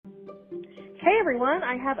Hey everyone,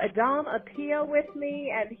 I have Adam Apio with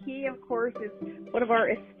me, and he, of course, is one of our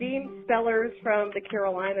esteemed spellers from the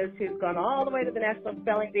Carolinas who's gone all the way to the National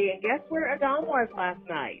Spelling Bee. And guess where Adam was last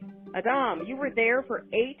night? Adam, you were there for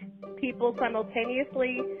 8 people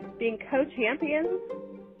simultaneously being co-champions?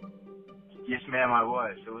 Yes, ma'am, I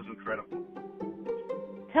was. It was incredible.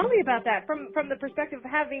 Tell me about that from the perspective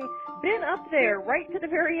of having been up there right to the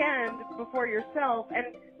very end before yourself,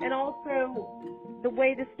 and also the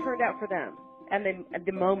way this turned out for them. And then at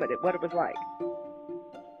the moment, what it was like.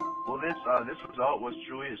 Well, this result was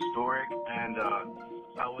truly historic, and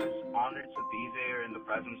I was honored to be there in the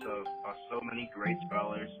presence of so many great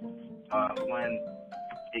spellers. When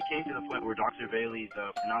it came to the point where Dr. Bailey,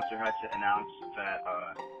 the announcer, had to announce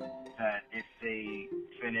that if they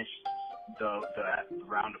finished the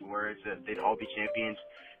round of words, that they'd all be champions,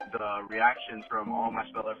 the reaction from all my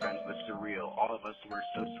speller friends was surreal. All of us were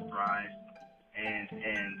so surprised and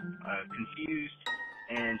confused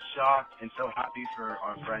and shocked and so happy for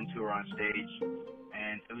our friends who were on stage.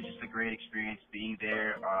 And it was just a great experience being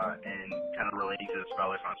there and kind of relating to the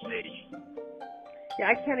spellers on stage. Yeah,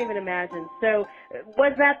 I can't even imagine. So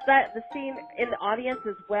was that the scene in the audience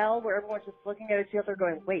as well, where everyone's just looking at each other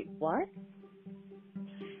going, wait, what?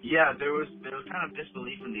 Yeah, there was kind of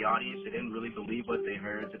disbelief in the audience. They didn't really believe what they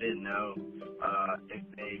heard. They didn't know if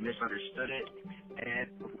they misunderstood it. And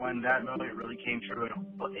when that moment really came true and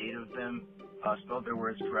all 8 of them spelled their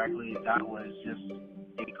words correctly, that was just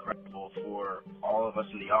incredible for all of us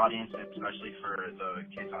in the audience, and especially for the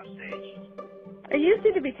kids on stage. You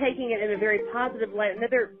seem to be taking it in a very positive light.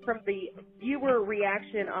 Another from the viewer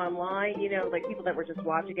reaction online, like people that were just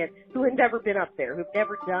watching it, who had never been up there, who've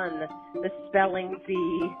never done the spelling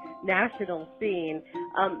bee national scene.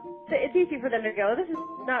 So it's easy for them to go, this is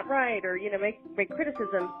not right, or make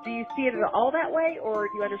criticisms. Do you see it at all that way, or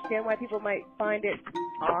do you understand why people might find it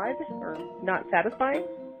odd or not satisfying?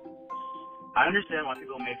 I understand why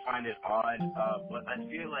people may find it odd, but I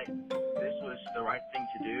feel like this was the right thing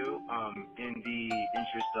to do in the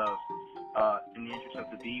interest of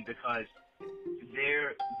the bee, because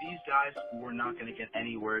these guys were not going to get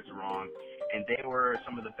any words wrong, and they were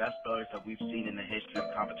some of the best spellers that we've seen in the history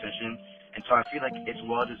of competition. And so I feel like it's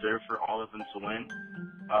well deserved for all of them to win.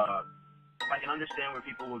 I can understand where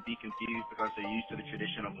people would be confused because they're used to the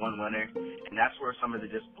tradition of one winner, and that's where some of the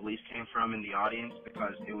disbelief came from in the audience,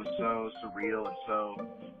 because it was so surreal and so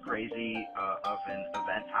crazy of an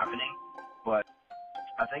event happening. But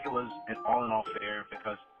I think it was an all in all fair,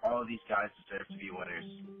 because all of these guys deserve to be winners.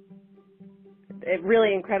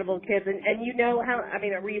 Really incredible kids, and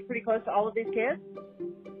were you pretty close to all of these kids?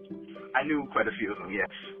 I knew quite a few of them, yes.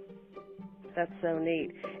 That's so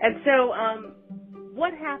neat. And so,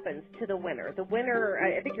 what happens to the winner? The winner,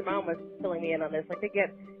 I think your mom was filling me in on this, like they get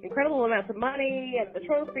incredible amounts of money and the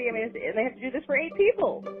trophy, and they have to do this for 8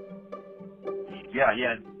 people. Yeah,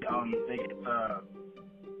 they get the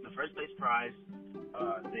first place prize,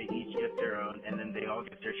 they each get their own, and then they all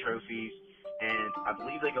get their trophies, and I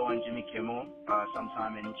believe they go on Jimmy Kimmel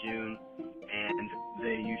sometime in June, and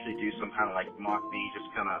they usually do some kind of like mock bee, just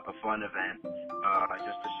kind of a fun event,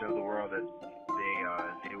 just to show the world that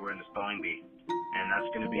they were in the spelling bee. And that's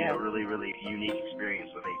going to be a really, really unique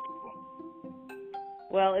experience with 8 people.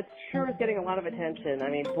 Well, it sure is getting a lot of attention. I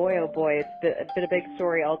mean, boy, oh boy, it's been a big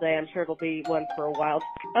story all day. I'm sure it'll be one for a while.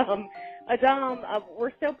 Adam,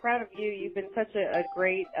 we're so proud of you. You've been such a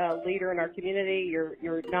great leader in our community.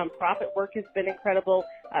 Your nonprofit work has been incredible.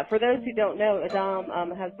 For those who don't know,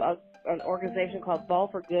 Adam has an organization called Ball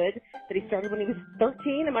for Good that he started when he was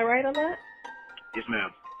 13. Am I right on that? Yes,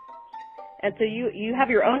 ma'am. And so you have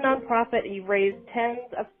your own nonprofit, and you've raised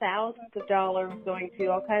tens of thousands of dollars going to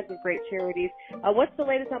all kinds of great charities. What's the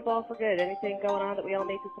latest on Ball for Good? Anything going on that we all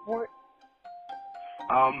need to support?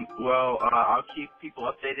 I'll keep people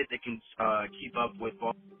updated. They can keep up with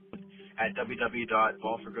Ball at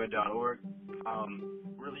www.ballforgood.org.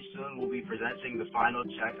 Really soon we'll be presenting the final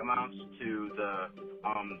check amounts to the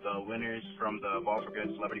winners from the Ball for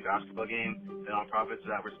Good celebrity basketball game, the nonprofits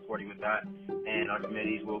that we're supporting with that, and our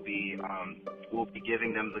committees will be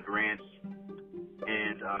giving them the grants,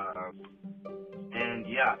 and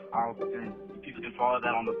people can follow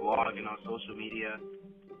that on the blog and on social media,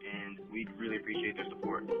 and we really appreciate their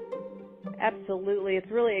support. Absolutely.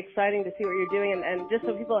 It's really exciting to see what you're doing. And just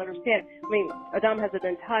so people understand, Adam has an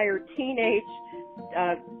entire teenage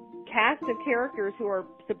cast of characters who are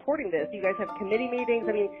supporting this. You guys have committee meetings.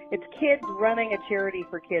 It's kids running a charity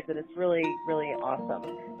for kids, and it's really, really awesome.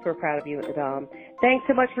 So we're proud of you, Adam. Thanks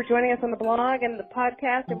so much for joining us on the blog and the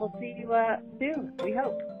podcast, and we'll see you soon, we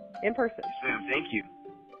hope, in person. Yes, ma'am. Thank you.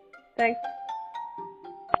 Thanks.